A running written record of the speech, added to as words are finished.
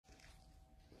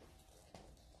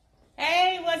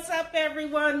up,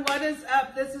 everyone? What is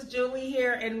up? This is Julie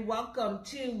here, and welcome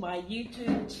to my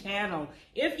YouTube channel.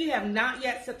 If you have not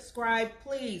yet subscribed,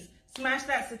 please smash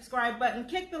that subscribe button,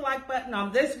 kick the like button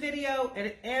on this video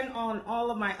and on all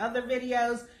of my other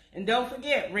videos. And don't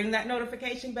forget, ring that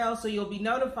notification bell so you'll be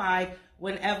notified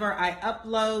whenever I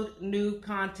upload new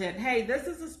content. Hey, this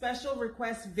is a special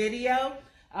request video.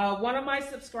 One of my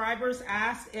subscribers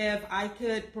asked if I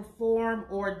could perform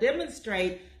or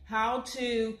demonstrate how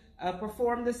to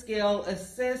perform the skill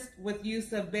assist with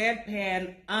use of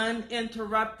bedpan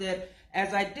uninterrupted,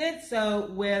 as I did so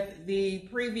with the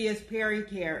previous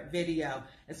pericare video.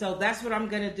 And so that's what I'm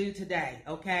going to do today,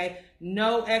 okay?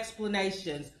 No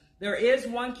explanations. There is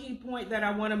one key point that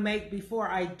I want to make before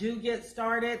I do get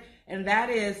started, and that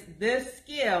is this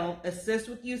skill, assist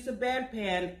with use of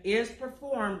bedpan, is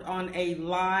performed on a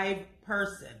live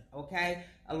person, okay?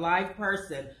 A live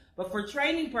person. But for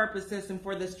training purposes and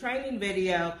for this training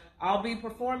video, I'll be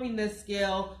performing this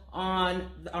skill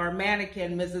on our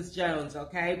mannequin, Mrs. Jones,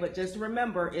 okay? But just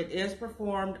remember, it is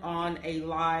performed on a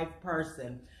live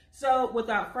person. So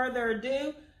without further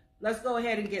ado, let's go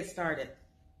ahead and get started.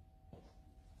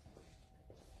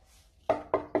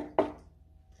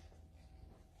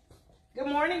 Good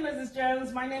morning, Mrs.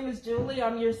 Jones. My name is Julie.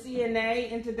 I'm your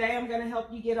CNA, and today I'm going to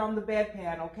help you get on the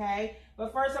bedpan, okay?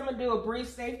 But first, I'm going to do a brief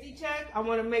safety check. I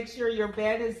want to make sure your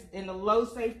bed is in a low,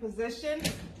 safe position,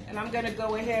 and I'm going to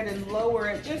go ahead and lower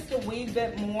it just a wee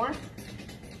bit more.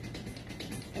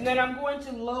 And then I'm going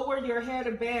to lower your head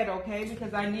of bed, okay,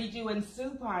 because I need you in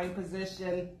supine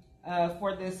position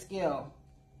for this skill.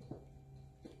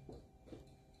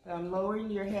 So I'm lowering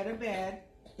your head of bed.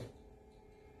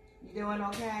 You doing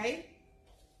okay?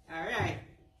 All right.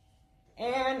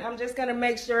 And I'm just going to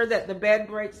make sure that the bed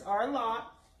brakes are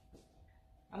locked.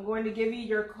 I'm going to give you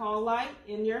your call light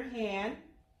in your hand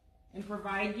and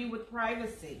provide you with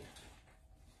privacy.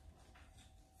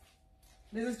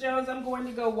 Mrs. Jones, I'm going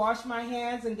to go wash my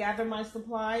hands and gather my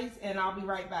supplies, and I'll be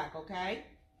right back, okay?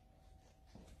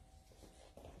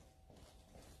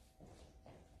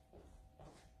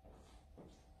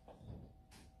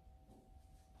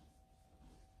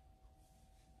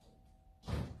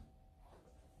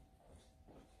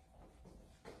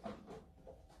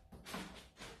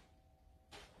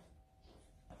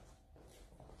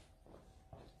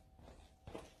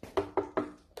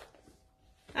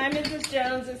 Hi, Mrs.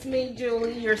 Jones. It's me,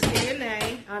 Julie, your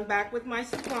CNA. I'm back with my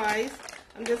supplies.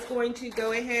 I'm just going to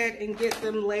go ahead and get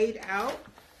them laid out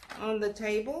on the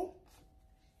table.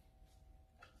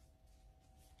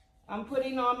 I'm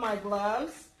putting on my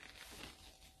gloves.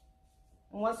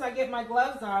 And once I get my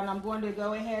gloves on, I'm going to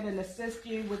go ahead and assist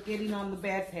you with getting on the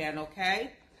bedpan,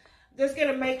 okay? Just going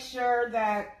to make sure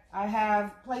that I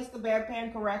have placed the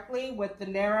bedpan correctly with the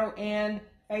narrow end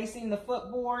facing the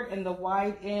footboard and the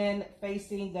wide end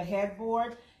facing the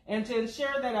headboard. And to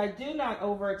ensure that I do not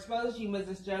overexpose you,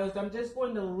 Mrs. Jones, I'm just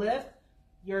going to lift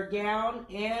your gown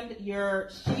and your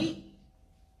sheet.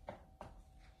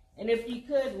 And if you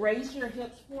could raise your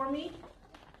hips for me.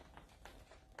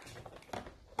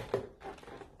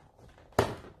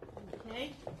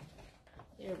 Okay,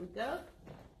 there we go.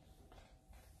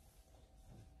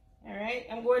 All right,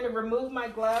 I'm going to remove my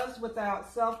gloves without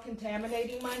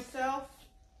self-contaminating myself.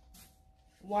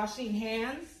 Washing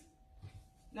hands.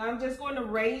 Now I'm just going to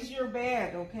raise your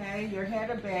bed, okay, your head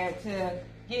of bed, to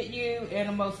get you in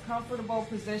a most comfortable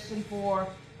position for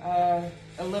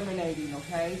eliminating,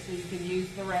 okay, so you can use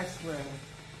the restroom.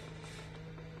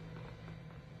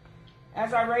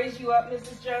 As I raise you up,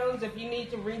 Mrs. Jones, if you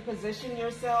need to reposition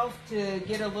yourself to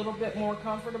get a little bit more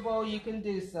comfortable, you can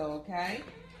do so, okay?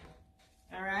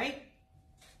 All right?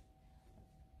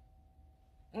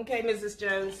 Okay, Mrs.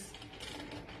 Jones.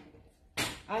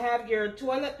 I have your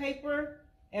toilet paper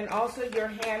and also your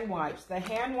hand wipes. The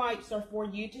hand wipes are for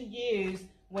you to use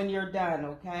when you're done,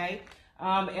 okay?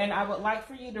 And I would like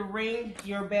for you to ring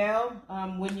your bell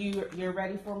when you're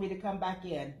ready for me to come back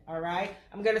in, all right?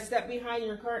 I'm going to step behind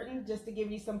your curtain just to give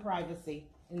you some privacy.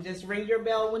 And just ring your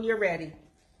bell when you're ready.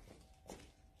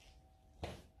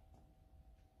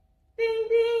 Ding,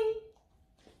 ding.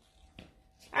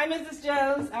 Hi, Mrs.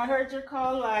 Jones. I heard your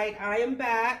call light. I am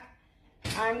back.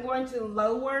 I'm going to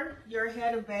lower your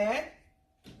head of bed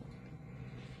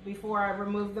before I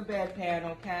remove the bedpan,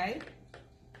 okay?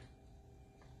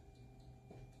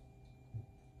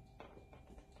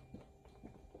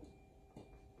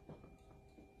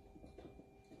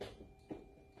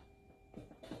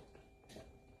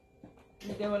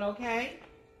 You doing okay?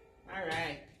 All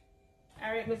right.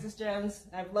 All right, Mrs. Jones.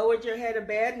 I've lowered your head of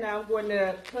bed. Now I'm going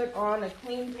to put on a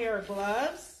clean pair of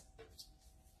gloves.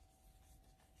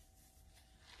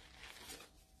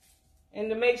 And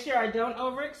to make sure I don't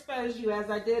overexpose you, as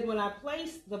I did when I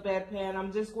placed the bedpan,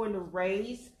 I'm just going to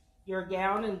raise your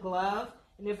gown and glove.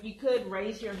 And if you could,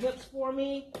 raise your hips for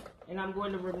me. And I'm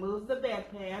going to remove the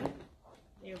bedpan.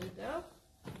 There we go.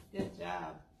 Good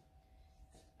job.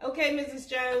 Okay, Mrs.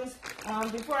 Jones,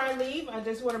 before I leave, I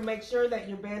just want to make sure that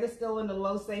your bed is still in the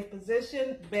low safe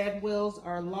position. Bed wheels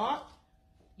are locked.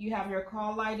 You have your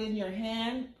call light in your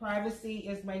hand. Privacy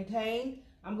is maintained.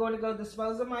 I'm going to go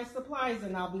dispose of my supplies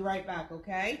and I'll be right back,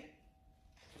 okay?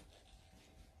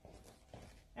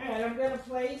 All right, I'm going to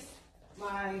place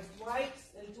my wipes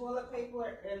and toilet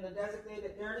paper in the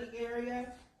designated dirty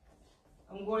area.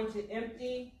 I'm going to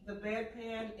empty the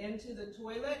bedpan into the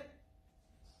toilet.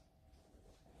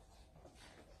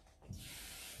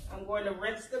 I'm going to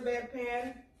rinse the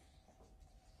bedpan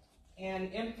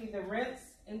and empty the rinse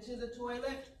into the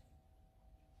toilet.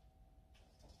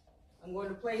 I'm going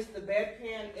to place the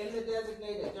bedpan in the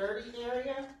designated dirty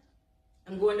area.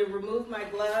 I'm going to remove my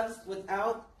gloves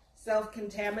without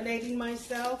self-contaminating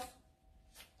myself.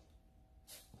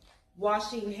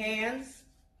 Washing hands.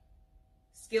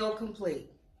 Skill complete.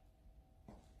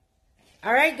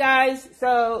 All right, guys,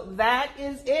 so that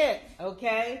is it,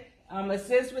 okay?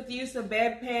 Assist with use of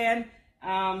bedpan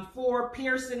for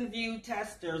Pearson view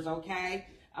testers, okay?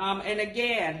 And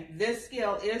again, this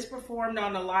skill is performed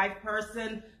on a live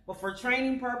person, but for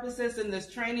training purposes in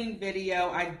this training video,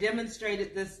 I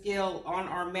demonstrated this skill on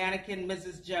our mannequin,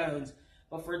 Mrs. Jones.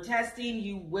 But for testing,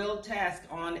 you will test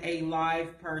on a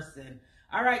live person.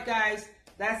 All right, guys,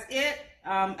 that's it.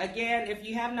 Again, if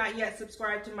you have not yet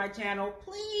subscribed to my channel,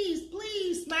 please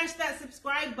smash that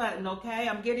subscribe button, okay?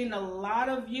 I'm getting a lot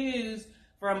of views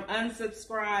from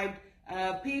unsubscribed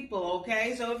people,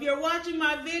 okay? So if you're watching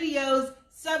my videos,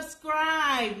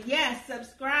 subscribe. Yes,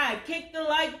 subscribe. Click the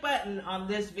like button on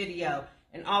this video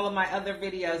and all of my other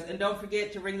videos. And don't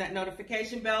forget to ring that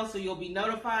notification bell so you'll be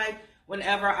notified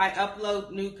whenever I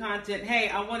upload new content. Hey,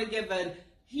 I want to give a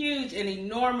huge and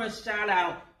enormous shout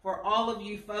out for all of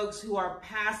you folks who are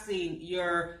passing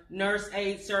your Nurse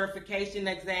Aide Certification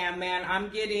Exam. Man, I'm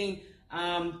getting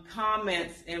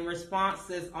comments and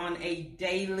responses on a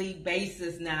daily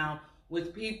basis now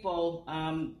with people,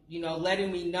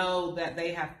 letting me know that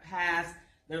they have passed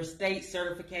their state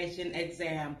certification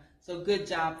exam. So good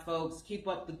job, folks. Keep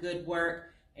up the good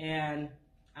work, and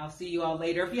I'll see you all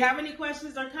later. If you have any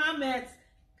questions or comments,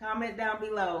 comment down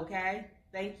below, okay?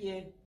 Thank you.